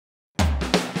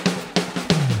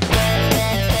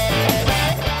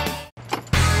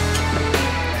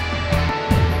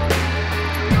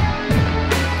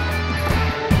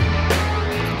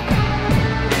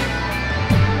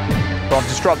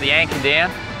drop the anchor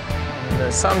down. The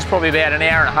sun's probably about an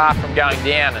hour and a half from going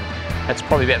down, and that's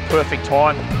probably about perfect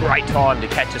time, great time to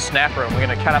catch a snapper. And we're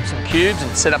going to cut up some cubes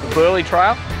and set up a burley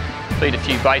trail, feed a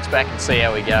few baits back and see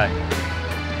how we go.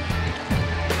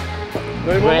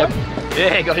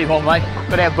 Yeah, got him on, mate.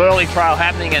 Got our burley trail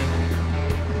happening and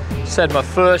just had my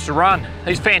first run.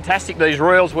 These fantastic, these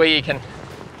reels where you can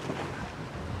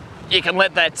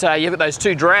let that, you've got those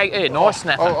two drag, yeah, nice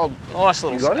snapper. Nice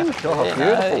little snapper. You got him? Oh,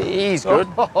 beautiful. No, he's good.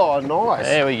 Oh, nice.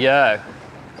 There we go.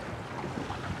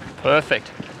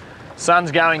 Perfect.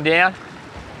 Sun's going down.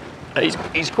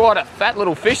 He's quite a fat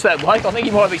little fish, that bloke. I think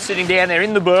he might be sitting down there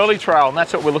in the burley trail, and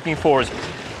that's what we're looking for, is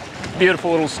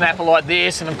beautiful little snapper like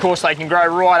this. And of course they can grow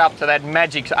right up to that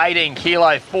magic 18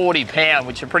 kilo, 40 pound,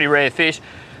 which are pretty rare fish.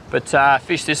 But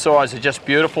fish this size are just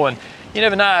beautiful, and you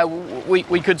never know, we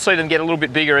could see them get a little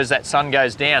bit bigger as that sun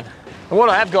goes down. And what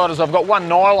I have got is I've got one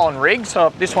nylon rig,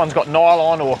 so this one's got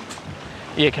nylon or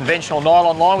conventional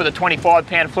nylon line with a 25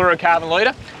 pound fluorocarbon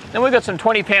leader. Then we've got some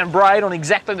 20 pound braid on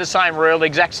exactly the same reel, the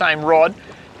exact same rod,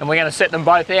 and we're going to set them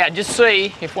both out and just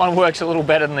see if one works a little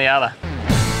better than the other.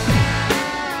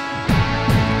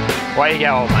 Way you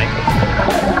go, old mate.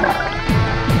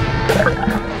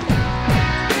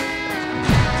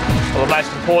 Well, the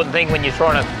most important thing when you're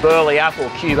trying to burley up or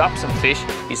cube up some fish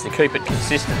is to keep it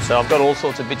consistent. So I've got all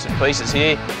sorts of bits and pieces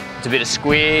here. It's a bit of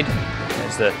squid,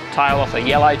 there's the tail off a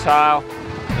yellowtail,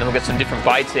 and then we've got some different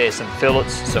baits there, some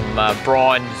fillets, some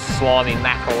brine, slimy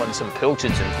mackerel and some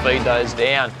pilchards, and feed those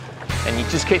down. And you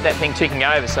just keep that thing ticking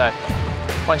over, so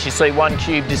once you see one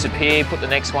cube disappear, put the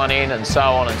next one in, and so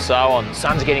on and so on. The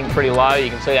sun's getting pretty low, you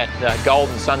can see that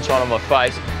golden sunshine on my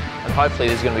face. And hopefully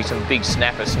there's going to be some big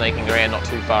snapper sneaking around not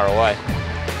too far away.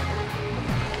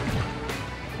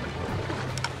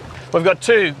 We've got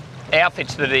two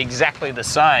outfits that are exactly the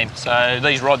same. So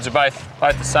these rods are both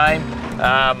the same.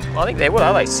 I think they're, what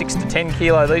are they, 6 to 10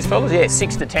 kilo, these fellas? Yeah,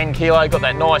 6 to 10 kilo. Got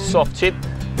that nice soft tip,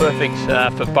 perfect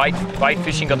for bait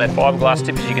fishing. Got that fiberglass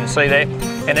tip, as you can see there.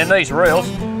 And then these reels,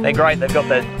 they're great. They've got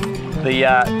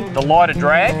the lighter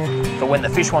drag for when the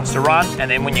fish wants to run, and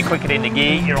then when you click it into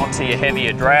gear, you're onto your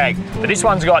heavier drag. But this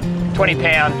one's got 20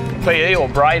 pound PE or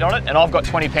braid on it, and I've got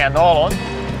 20 pound nylon.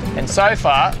 And so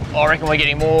far, I reckon we're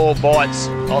getting more bites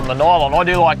on the nylon. I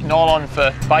do like nylon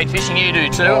for bait fishing, you do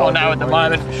too. I know at the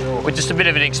moment we're just a bit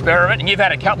of an experiment, and you've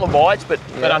had a couple of bites, but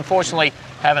unfortunately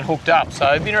haven't hooked up.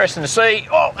 So it'd be interesting to see.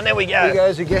 Oh, and there we go. There he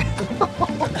goes again.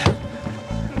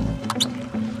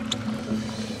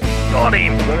 Got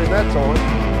him. Got him that time.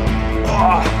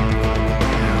 Oh.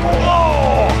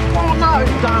 Oh no,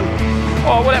 it's done.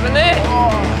 Oh, what happened there?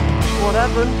 Oh, what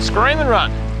happened? Scream and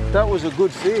run. That was a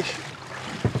good fish.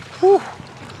 Whew.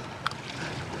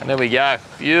 And there we go.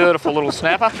 Beautiful little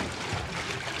snapper.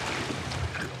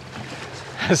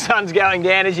 The sun's going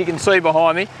down, as you can see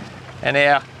behind me, and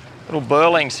our little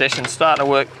burling session's starting to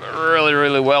work really,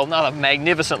 really well. Another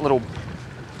magnificent little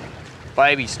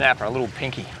baby snapper, a little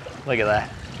pinky. Look at that.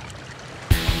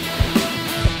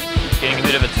 Getting a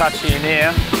bit of a touch here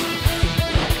now.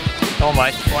 Oh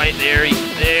mate, wait, there he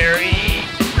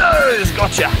goes,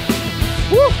 gotcha.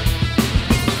 Woo!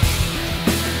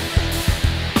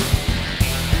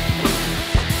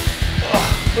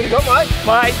 What do you got, mate?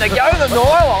 Mate, they go the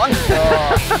nylon.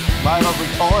 Oh, mate, I've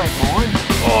retired mine.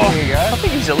 Oh, there you go. I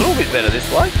think he's a little bit better this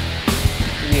way.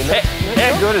 Yeah,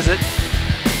 How good is it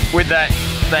with that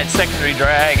secondary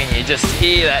drag, and you just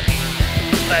hear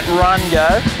that run go,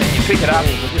 and you pick it up.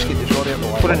 We'll just get this rod out of the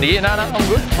way. Put it in the ear. No, I'm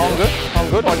good. I'm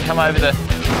good. I can come over the...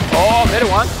 Oh, better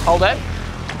one. Hold that.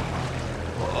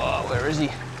 Oh, where is he?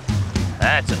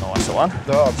 That's a nicer one.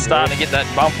 Oh, starting to get that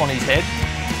bump on his head.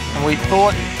 And we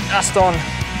thought just on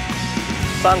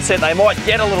sunset they might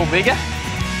get a little bigger.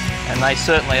 And they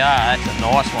certainly are. That's a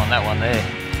nice one, that one there.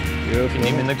 Beautiful.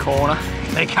 Him in the corner.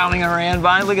 They're coming around,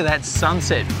 Bane. Look at that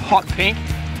sunset. Hot pink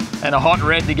and a hot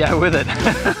red to go with it.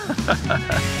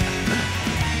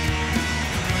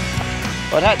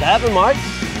 What had to happen, mate?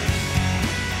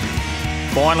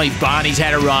 Finally, Barney's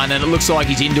had a run, and it looks like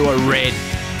he's into a red.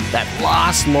 That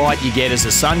last light you get as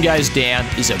the sun goes down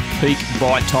is a peak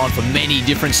bite time for many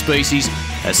different species,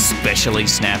 especially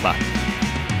snapper.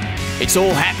 It's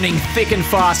all happening thick and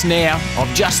fast now.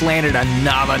 I've just landed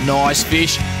another nice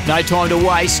fish. No time to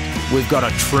waste. We've got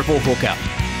a triple hookup.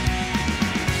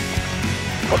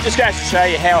 Well, it just goes to show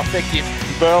you how effective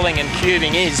burling and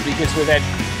cubing is, because we've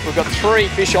got 3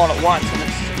 fish on at once, and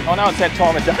I know it's that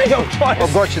time of day.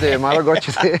 I've got you there, mate. I've got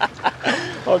you there.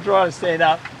 I'll try to stand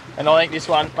up, and I think this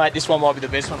one, mate, this one might be the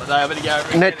best one today. I better go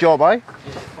over. Net job, eh?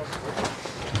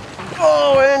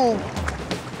 Oh, and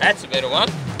that's a better one.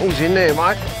 He's in there,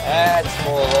 mate. That's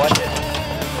more like it.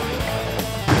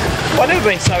 I've never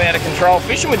been so out of control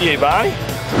fishing with you, Barney.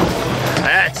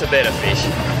 That's a better fish.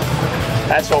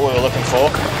 That's what we were looking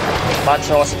for. Much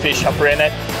nicer fish up around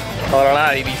that. I don't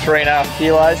know, he'd be 3.5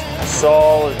 kilos.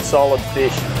 Solid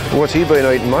fish. What's he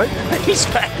been eating, mate? He's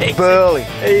fat. Burly.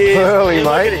 He is. Burly,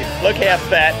 Look at mate. him. Look how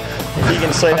fat. You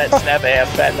can see that snapper, how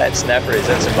fat that snapper is.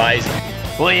 That's amazing.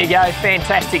 Well, there you go.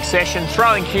 Fantastic session.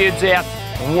 Throwing cubes out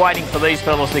and waiting for these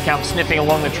fellas to come sniffing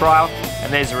along the trail.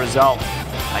 And there's the result.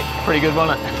 Hey, pretty good,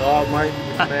 wasn't it? Oh, mate,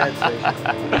 bad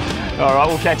session. All right,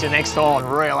 we'll catch you next time on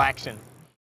Real Action.